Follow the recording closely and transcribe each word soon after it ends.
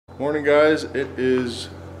Morning guys, it is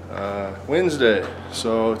Wednesday,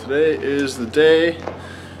 so today is the day.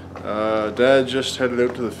 Dad just headed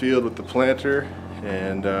out to the field with the planter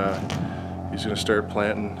and he's going to start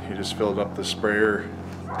planting. He just filled up the sprayer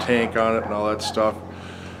tank on it and all that stuff.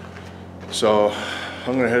 So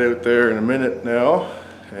I'm going to head out there in a minute now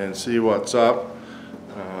and see what's up.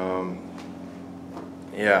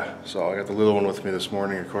 Yeah, so I got the little one with me this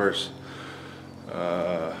morning, of course.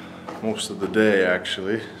 Most of the day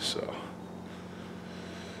actually, so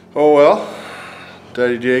oh well,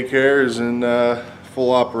 Daddy Daycare is in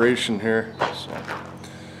full operation here, so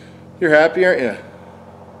you're happy, aren't you?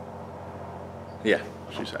 Yeah,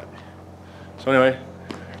 she's happy. So anyway,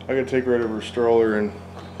 I gotta take her out of her stroller and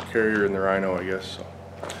carry her in the Rhino, I guess. So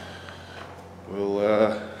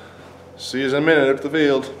we'll see you in a minute at the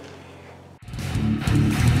field.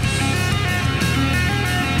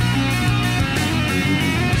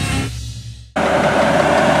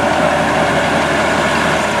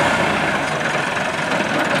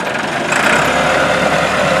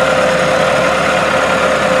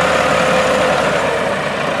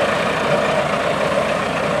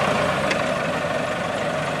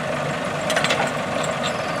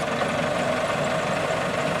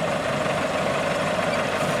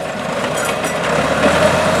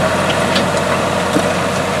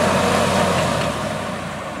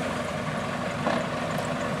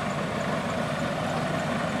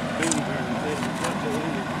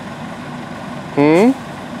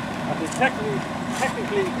 I think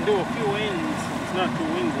technically you can do a few ends, it's not too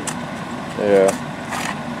windy. Yeah. I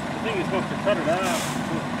think it's supposed to cut it off.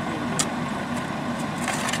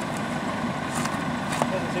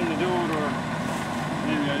 Doesn't seem to do it, or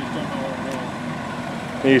maybe I just don't know what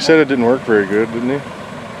it will. He said it didn't work very good, didn't he? If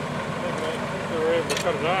they were able to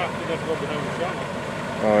cut it off, you'd have to go behind the shovel.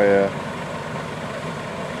 Oh yeah.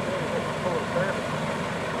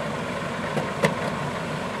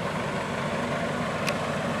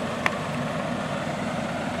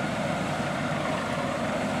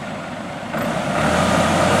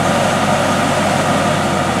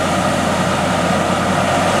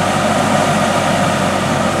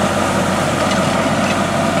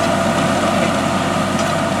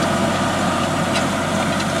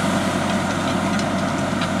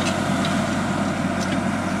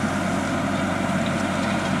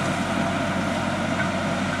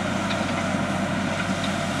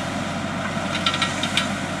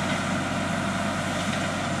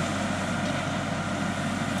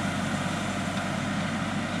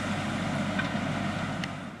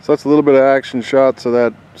 So that's a little bit of action shots of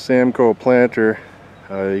that Samco planter.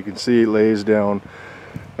 You can see it lays down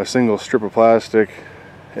a single strip of plastic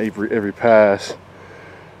every pass,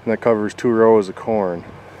 and that covers 2 rows of corn.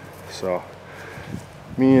 So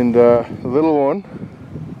me and the little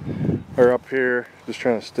one are up here just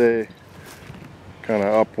trying to stay kind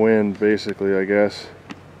of upwind, basically, I guess.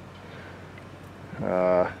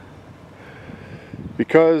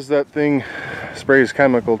 Because that thing sprays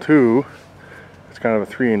chemical too, it's kind of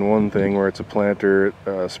a 3-in-1 thing where it's a planter,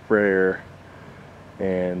 sprayer,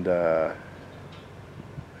 and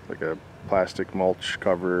like a plastic mulch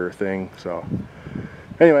cover thing. So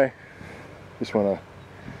anyway, just want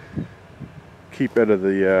to keep out of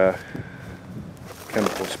the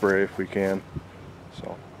chemical spray if we can.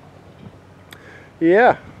 So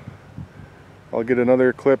yeah, I'll get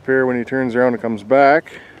another clip here when he turns around and comes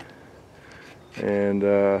back, and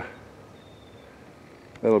that'll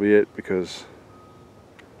be it, because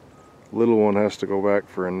little one has to go back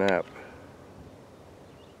for a nap.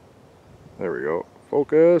 There we go.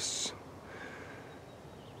 Focus.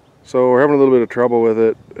 So we're having a little bit of trouble with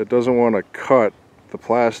it. It doesn't want to cut the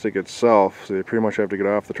plastic itself, so you pretty much have to get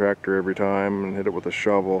off the tractor every time and hit it with a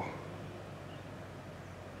shovel.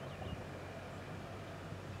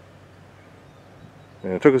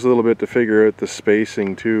 And it took us a little bit to figure out the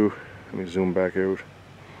spacing too. Let me zoom back out.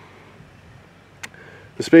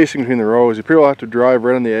 The spacing between the rows, you pretty well have to drive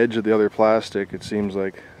right on the edge of the other plastic. It seems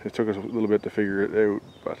like it took us a little bit to figure it out,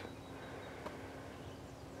 but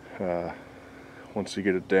once you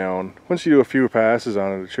get it down, once you do a few passes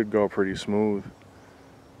on it, it should go pretty smooth.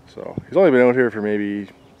 So he's only been out here for maybe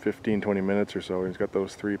 15-20 minutes or so. He's got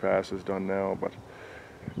those 3 passes done now, but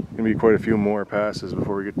it's gonna be quite a few more passes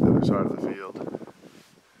before we get to the other side of the field.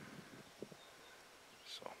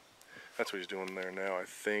 So that's what he's doing there now, I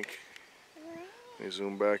think. Let me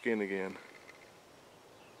zoom back in again.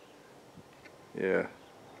 Yeah.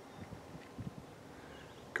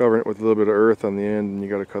 Covering it with a little bit of earth on the end, and you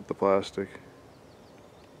got to cut the plastic.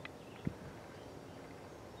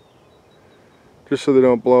 Just so they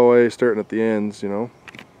don't blow away starting at the ends, you know.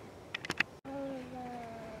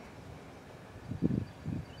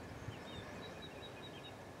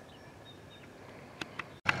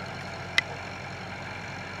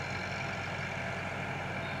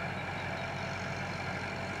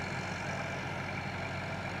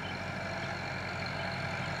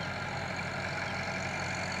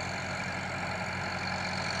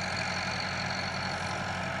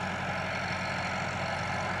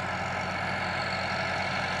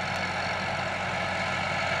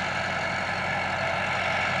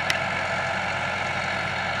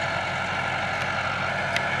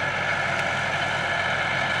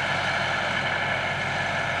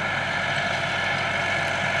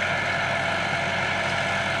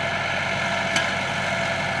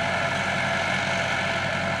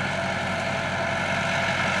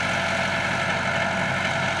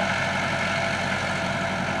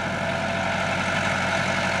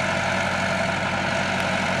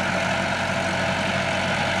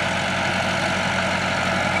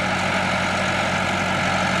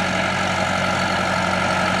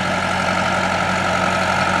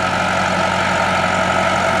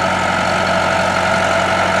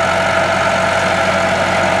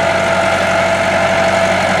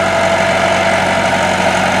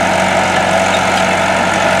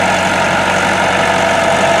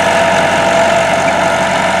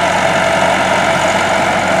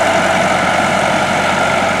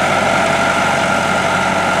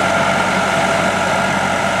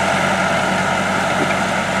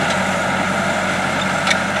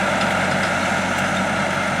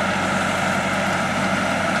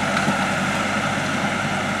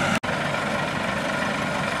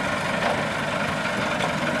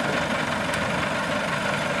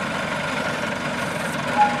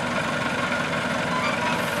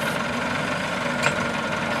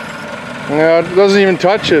 No, it doesn't even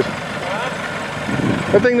touch it.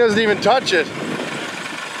 That thing doesn't even touch it.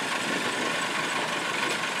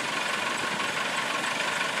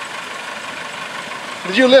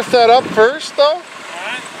 Did you lift that up first though?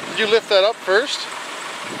 Did you lift that up first?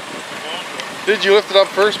 Did you lift it up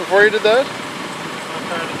first before you did that?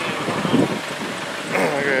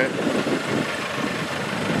 Okay.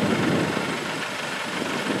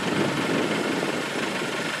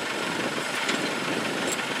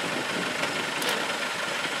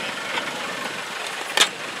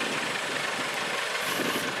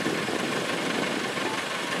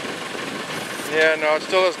 Yeah, no, it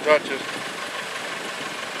still doesn't touch it.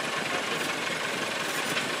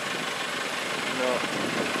 No.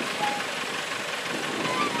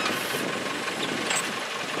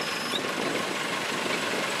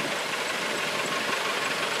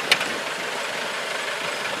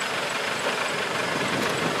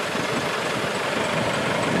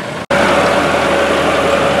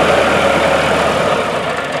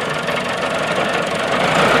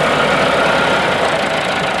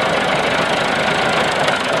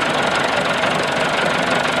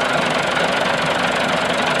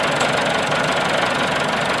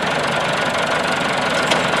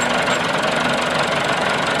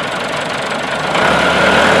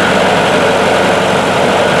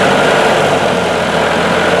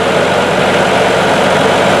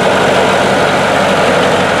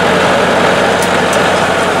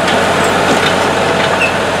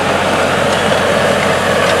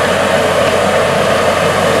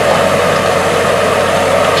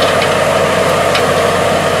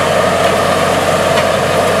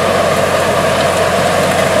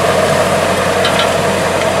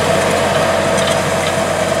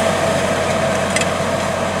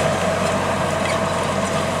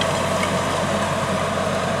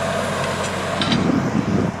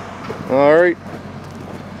 All right,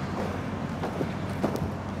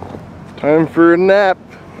 time for a nap.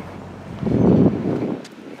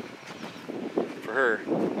 For her,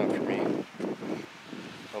 not for me.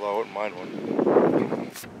 Although I wouldn't mind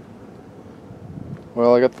one.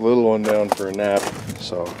 Well, I got the little one down for a nap,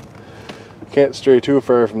 so can't stray too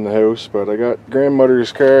far from the house, but I got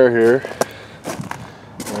grandmother's car here,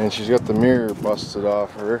 and she's got the mirror busted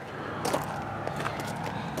off her.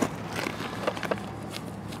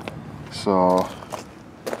 So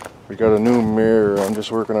we got a new mirror. I'm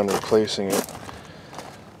just working on replacing it.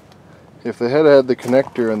 If they had the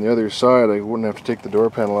connector on the other side, I wouldn't have to take the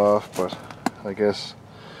door panel off, but I guess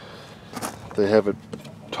they have it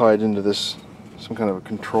tied into this, some kind of a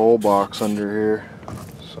control box under here.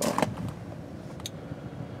 So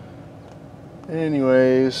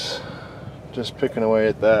anyways, just picking away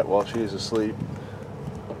at that while she's asleep.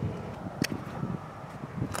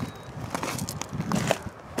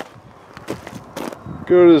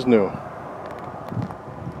 Good as new.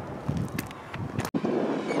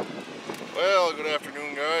 Well, good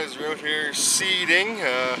afternoon guys. We're out here seeding.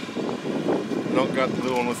 I don't got the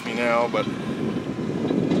little one with me now, but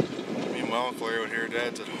me and my uncle are out here.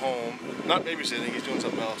 Dad's at home. Not babysitting, he's doing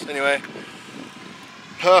something else. Anyway,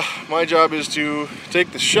 my job is to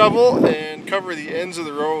take the shovel and cover the ends of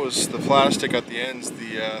the rows, the plastic at the ends.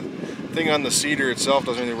 The thing on the seeder itself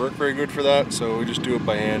doesn't really work very good for that, so we just do it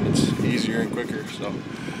by hand. It's easier and quicker, so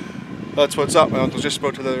that's what's up. My uncle's just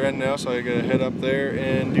about to the other end now, so I gotta head up there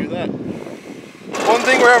and do that. One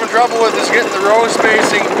thing we're having trouble with is getting the row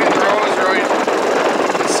spacing between the rows right.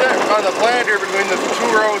 It's set on the planter between the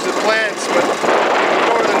two rows of plants, but if you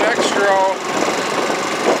go to the next row,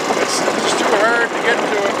 it's just too hard to get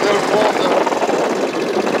to it without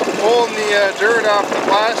pulling the dirt off the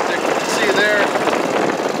plastic. You can see there.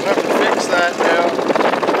 I'll have to fix that now.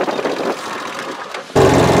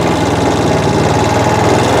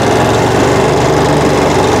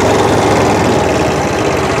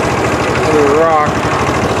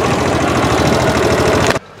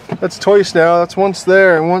 That's twice now. That's once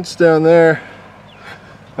there and once down there.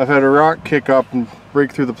 I've had a rock kick up and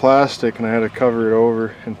break through the plastic, and I had to cover it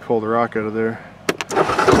over and pull the rock out of there.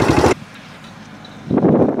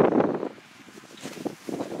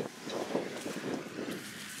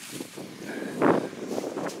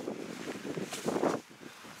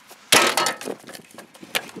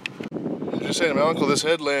 I was just saying to my uncle, this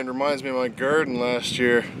headland reminds me of my garden last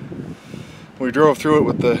year. We drove through it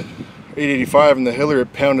with the 885 and the hiller.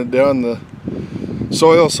 It pounded down the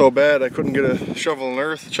soil so bad I couldn't get a shovel of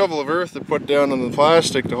earth to put down on the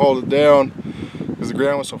plastic to hold it down because the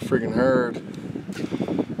ground was so friggin' hard.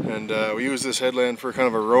 And we used this headland for kind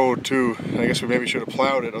of a road too. I guess we maybe should have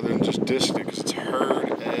plowed it other than just disked it because it's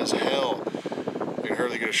hard as hell. You can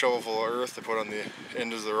really get a shovelful of earth to put on the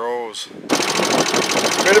ends of the rows.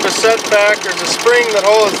 Bit of a setback, there's a spring that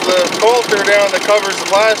holds the coulter down that covers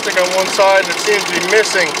the plastic on one side and it seems to be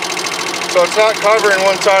missing. So it's not covering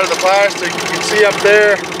one side of the plastic. You can see up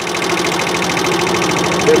there,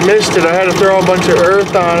 it missed it. I had to throw a bunch of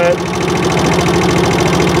earth on it.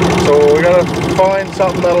 So we gotta find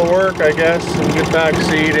something that'll work, I guess, and get back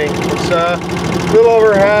seeding. It's a little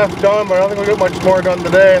over half done, but I don't think we'll get much more done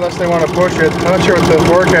today unless they want to push it. I'm not sure what the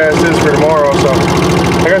forecast is for tomorrow, so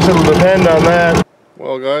I guess it'll depend on that.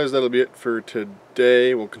 Well guys, that'll be it for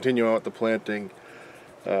today. We'll continue on with the planting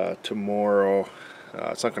tomorrow.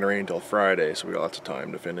 It's not going to rain until Friday, so we got lots of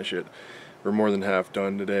time to finish it. We're more than half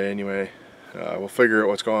done today anyway. We'll figure out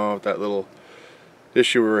what's going on with that little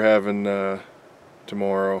issue we were having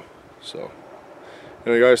tomorrow. So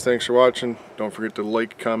anyway guys, thanks for watching. Don't forget to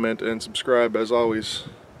like, comment, and subscribe as always.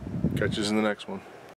 Catch you in the next one.